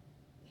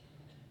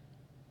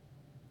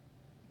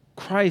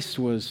 Christ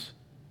was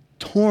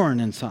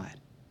torn inside.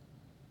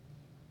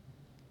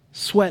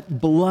 Sweat,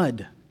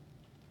 blood.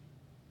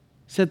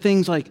 Said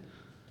things like,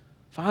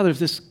 Father, if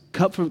this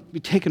cup be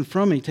taken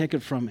from me, take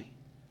it from me.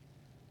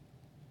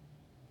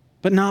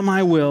 But not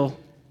my will,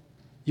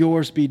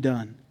 yours be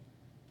done.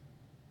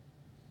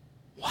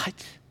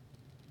 What?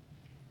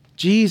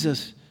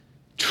 Jesus,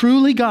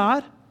 truly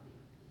God,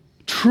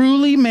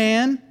 truly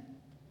man,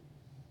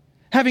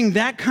 having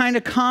that kind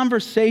of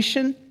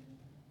conversation,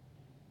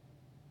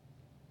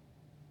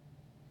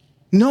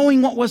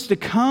 knowing what was to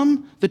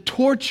come, the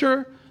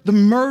torture, the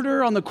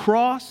murder on the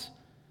cross,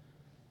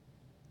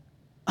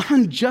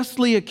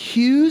 unjustly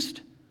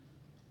accused.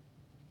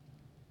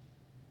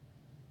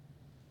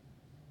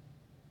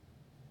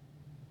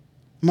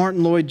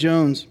 Martin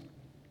Lloyd-Jones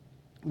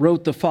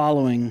wrote the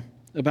following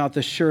about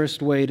the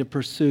surest way to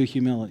pursue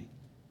humility.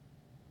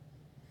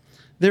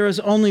 There is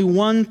only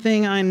one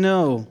thing I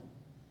know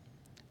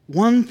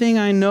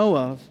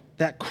of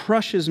that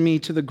crushes me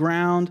to the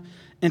ground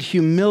and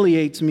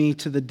humiliates me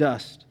to the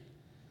dust.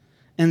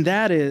 And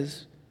that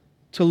is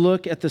to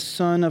look at the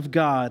Son of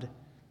God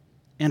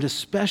and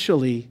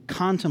especially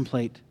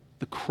contemplate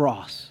the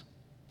cross.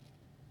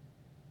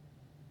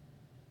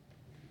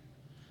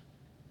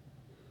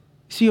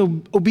 See,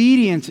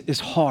 obedience is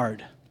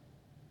hard.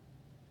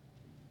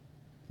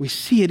 We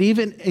see it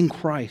even in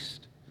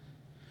Christ.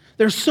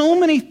 There's so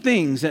many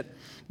things that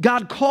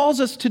God calls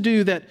us to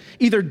do that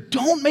either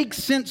don't make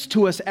sense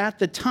to us at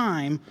the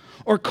time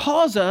or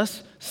cause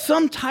us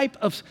some type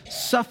of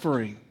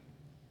suffering.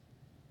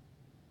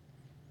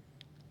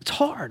 It's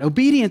hard.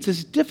 Obedience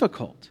is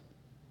difficult.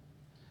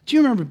 Do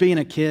you remember being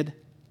a kid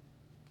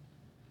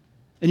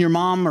and your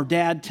mom or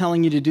dad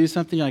telling you to do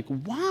something? You're like,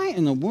 why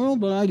in the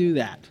world would I do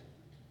that?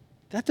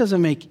 That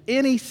doesn't make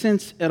any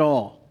sense at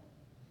all.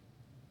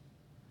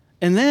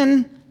 And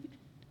then,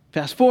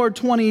 fast forward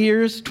 20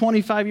 years,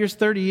 25 years,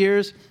 30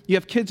 years, you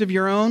have kids of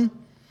your own,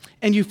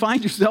 and you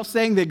find yourself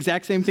saying the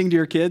exact same thing to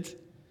your kids.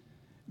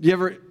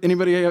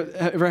 Anybody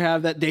ever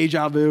have that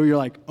deja vu? You're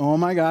like, oh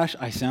my gosh,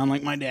 I sound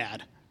like my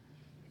dad.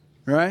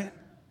 Right?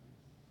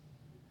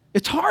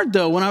 It's hard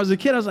though. When I was a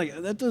kid, I was like,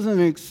 that doesn't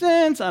make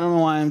sense. I don't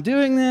know why I'm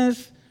doing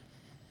this.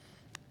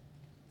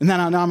 And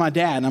then now I'm my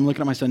dad, and I'm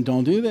looking at my son,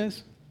 don't do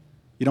this.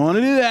 You don't want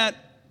to do that.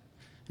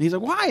 And he's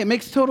like, why? It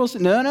makes total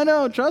sense.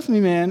 No. Trust me,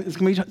 man. It's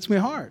going to be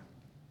hard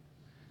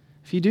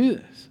if you do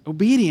this.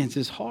 Obedience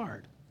is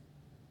hard.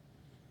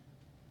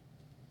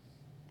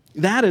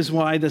 That is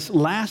why this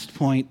last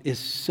point is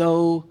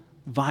so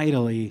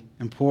vitally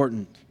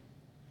important.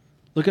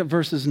 Look at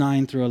verses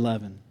 9 through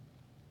 11.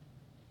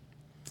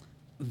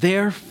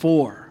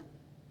 Therefore,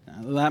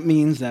 now that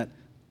means that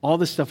all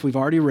the stuff we've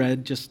already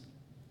read just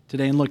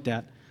today and looked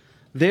at,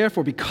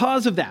 therefore,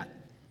 because of that,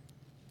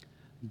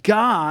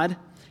 God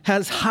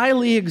has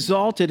highly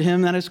exalted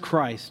him, that is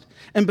Christ,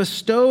 and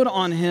bestowed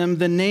on him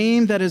the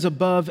name that is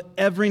above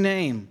every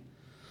name,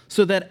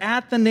 so that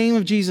at the name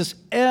of Jesus,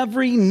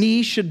 every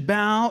knee should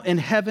bow in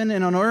heaven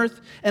and on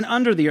earth and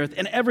under the earth,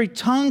 and every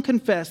tongue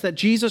confess that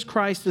Jesus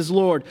Christ is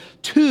Lord,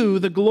 to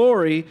the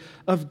glory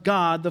of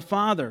God the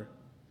Father.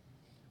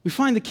 We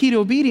find the key to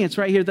obedience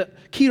right here. The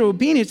key to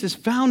obedience is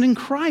found in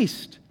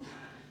Christ.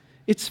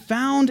 It's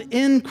found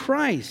in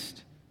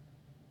Christ.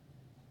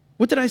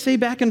 What did I say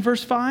back in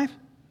verse 5?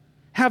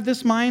 Have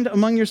this mind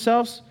among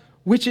yourselves,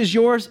 which is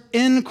yours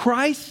in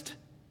Christ.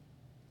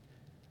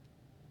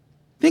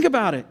 Think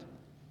about it.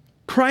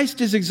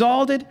 Christ is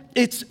exalted.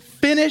 It's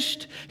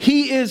finished.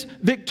 He is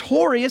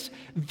victorious.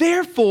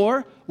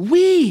 Therefore,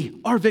 we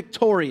are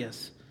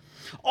victorious.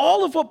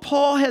 All of what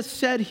Paul has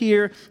said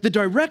here, the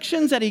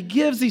directions that he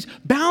gives, these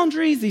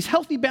boundaries, these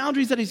healthy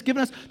boundaries that he's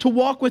given us to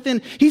walk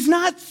within, he's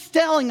not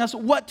telling us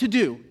what to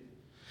do.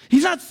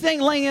 He's not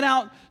saying, laying it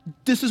out,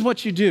 this is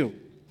what you do.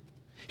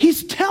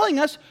 He's telling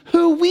us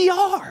who we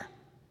are.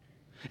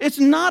 It's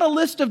not a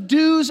list of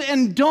do's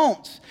and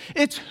don'ts.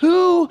 It's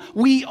who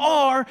we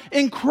are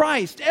in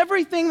Christ.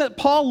 Everything that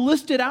Paul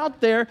listed out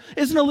there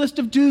isn't a list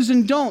of do's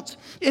and don'ts.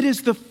 It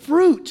is the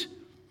fruit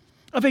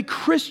of a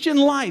Christian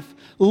life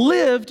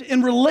lived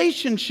in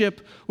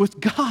relationship with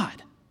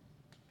God.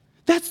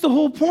 That's the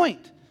whole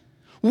point.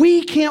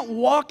 We can't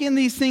walk in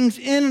these things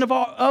in and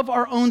of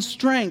our own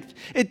strength.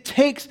 It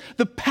takes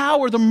the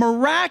power, the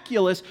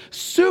miraculous,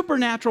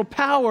 supernatural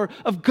power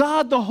of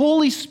God, the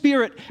Holy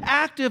Spirit,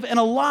 active and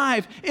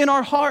alive in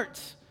our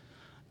hearts.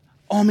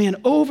 Oh man,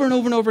 over and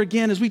over and over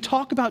again, as we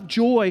talk about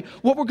joy,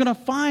 what we're going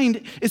to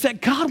find is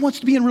that God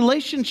wants to be in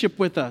relationship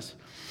with us.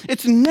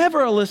 It's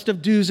never a list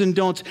of do's and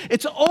don'ts.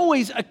 It's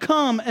always a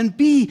come and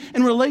be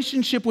in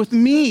relationship with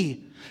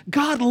me.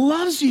 God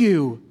loves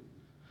you.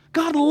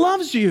 God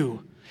loves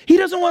you. He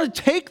doesn't want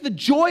to take the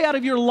joy out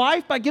of your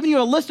life by giving you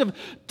a list of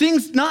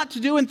things not to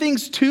do and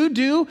things to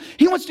do.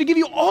 He wants to give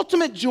you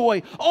ultimate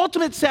joy,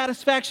 ultimate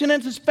satisfaction,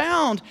 and it's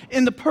found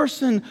in the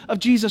person of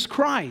Jesus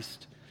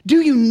Christ. Do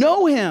you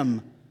know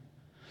him?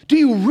 Do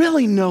you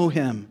really know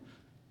him?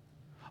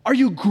 Are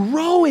you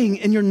growing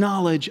in your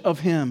knowledge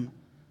of him?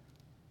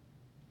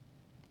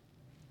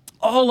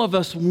 All of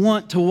us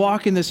want to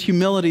walk in this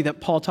humility that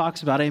Paul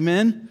talks about,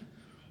 amen?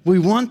 We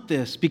want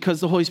this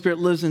because the Holy Spirit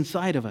lives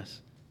inside of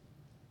us.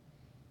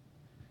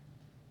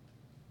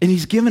 And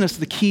he's given us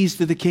the keys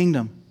to the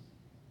kingdom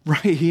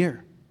right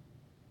here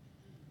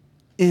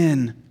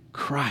in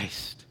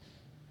Christ.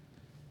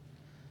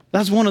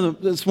 That's one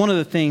of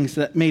the things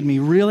that made me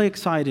really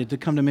excited to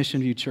come to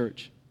Mission View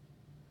Church,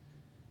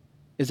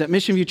 is that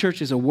Mission View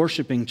Church is a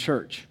worshiping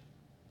church.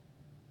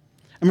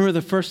 I remember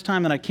the first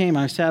time that I came,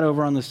 I sat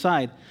over on the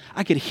side.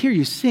 I could hear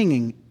you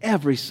singing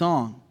every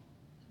song.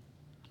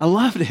 I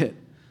loved it.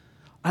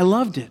 I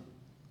loved it.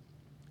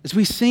 As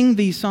we sing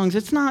these songs,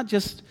 it's not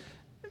just,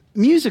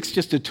 music's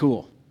just a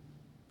tool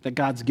that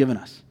God's given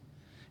us.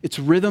 It's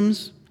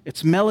rhythms,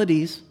 it's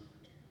melodies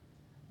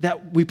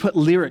that we put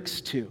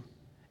lyrics to.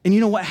 And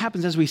you know what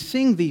happens as we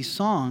sing these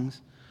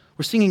songs?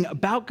 We're singing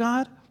about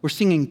God, we're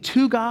singing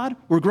to God,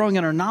 we're growing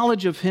in our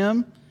knowledge of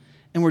him,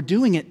 and we're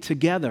doing it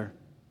together.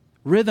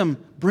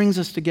 Rhythm brings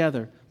us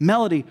together.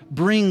 Melody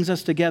brings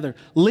us together.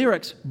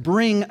 Lyrics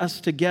bring us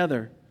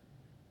together.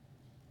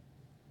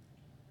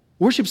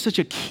 Worship is such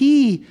a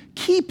key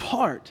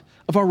part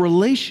of our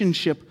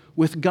relationship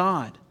with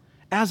God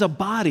as a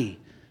body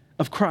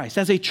of Christ,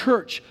 as a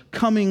church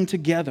coming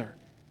together.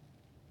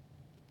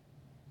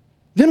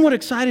 Then what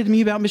excited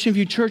me about Mission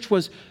View Church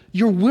was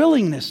your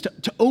willingness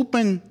to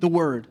open the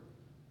Word.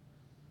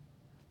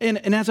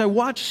 And as I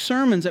watched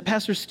sermons that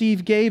Pastor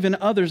Steve gave and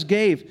others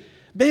gave,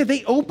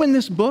 they opened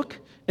this book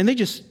and they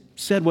just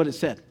said what it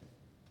said.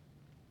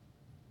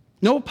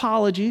 No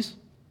apologies.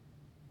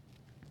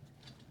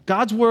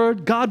 God's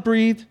Word, God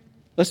breathed,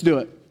 let's do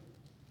it.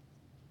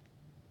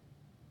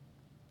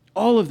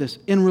 All of this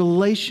in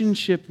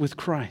relationship with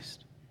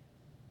Christ.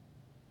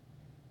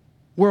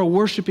 We're a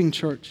worshiping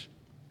church.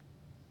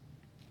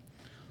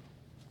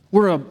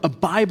 We're a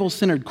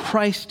Bible-centered,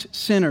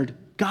 Christ-centered,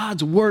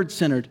 God's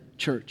Word-centered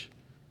church.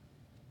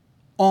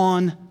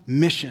 On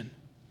mission.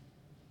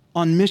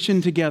 On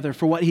mission together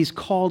for what he's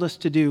called us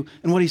to do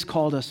and what he's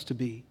called us to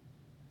be.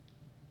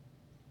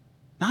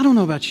 Now, I don't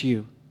know about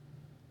you,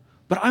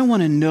 but I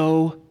want to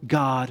know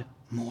God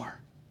more.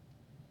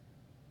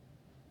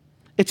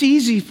 It's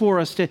easy for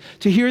us to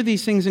hear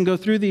these things and go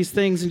through these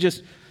things and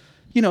just,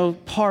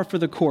 par for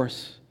the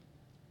course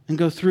and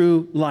go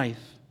through life.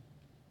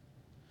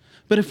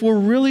 But if we're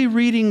really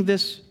reading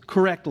this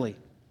correctly,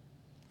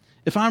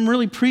 if I'm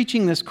really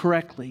preaching this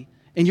correctly,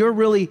 and you're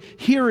really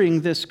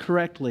hearing this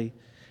correctly,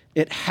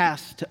 it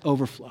has to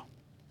overflow.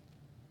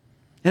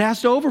 It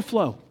has to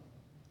overflow.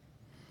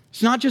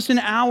 It's not just an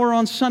hour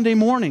on Sunday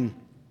morning.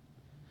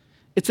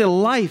 It's a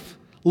life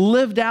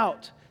lived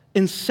out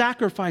in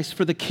sacrifice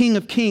for the King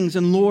of Kings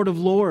and Lord of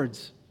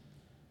Lords.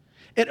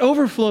 It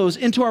overflows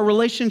into our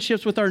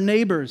relationships with our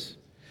neighbors.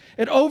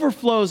 It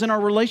overflows in our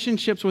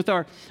relationships with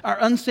our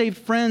unsaved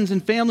friends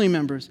and family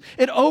members.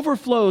 It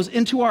overflows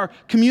into our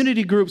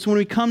community groups when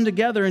we come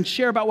together and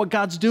share about what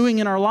God's doing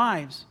in our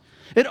lives.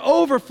 It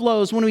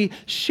overflows when we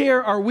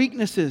share our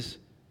weaknesses,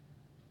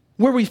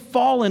 where we've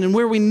fallen and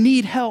where we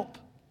need help.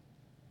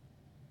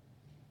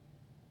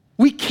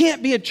 We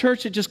can't be a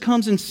church that just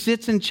comes and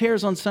sits in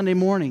chairs on Sunday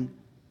morning.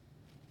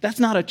 That's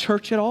not a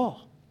church at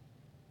all.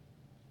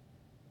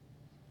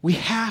 We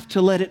have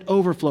to let it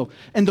overflow.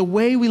 And the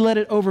way we let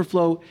it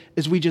overflow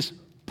is we just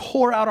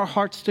pour out our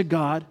hearts to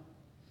God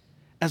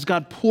as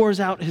God pours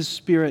out his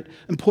Spirit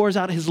and pours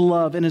out his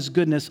love and his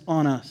goodness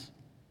on us.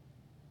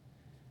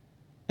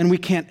 And we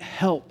cannot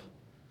help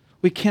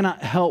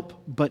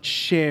but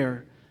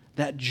share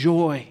that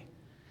joy,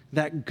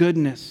 that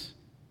goodness,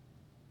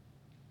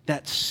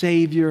 that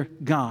Savior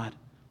God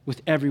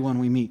with everyone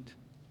we meet.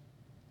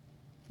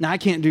 Now, I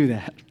can't do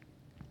that.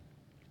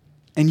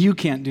 And you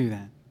can't do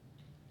that.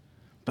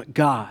 But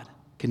God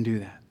can do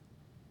that.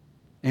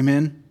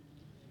 Amen?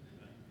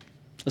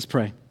 Let's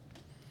pray.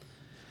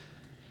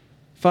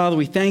 Father,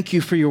 we thank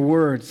you for your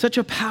word. Such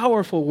a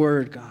powerful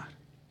word, God.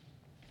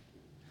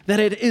 That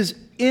it is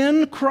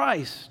in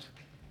Christ.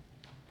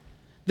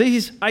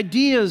 These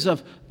ideas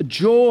of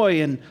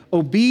joy and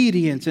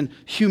obedience and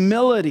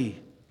humility,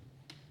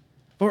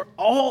 or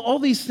all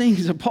these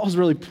things that Paul's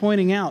really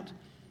pointing out.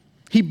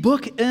 He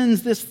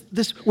bookends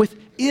this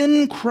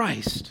within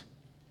Christ.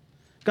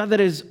 God,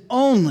 that is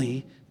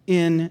only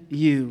in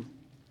you.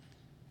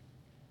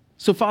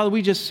 So, Father,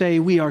 we just say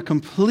we are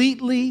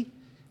completely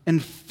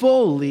and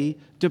fully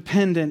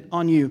dependent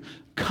on you.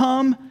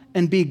 Come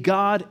and be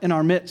God in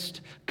our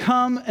midst.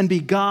 Come and be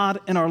God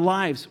in our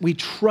lives. We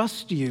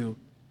trust you.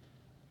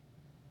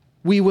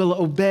 We will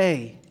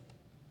obey.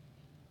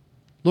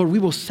 Lord, we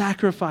will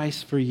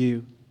sacrifice for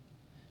you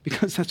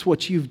because that's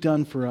what you've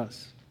done for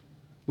us.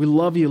 We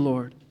love you,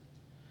 Lord.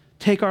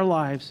 Take our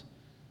lives,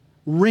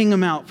 ring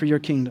them out for your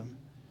kingdom.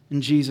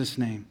 In Jesus'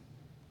 name,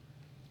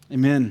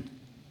 amen.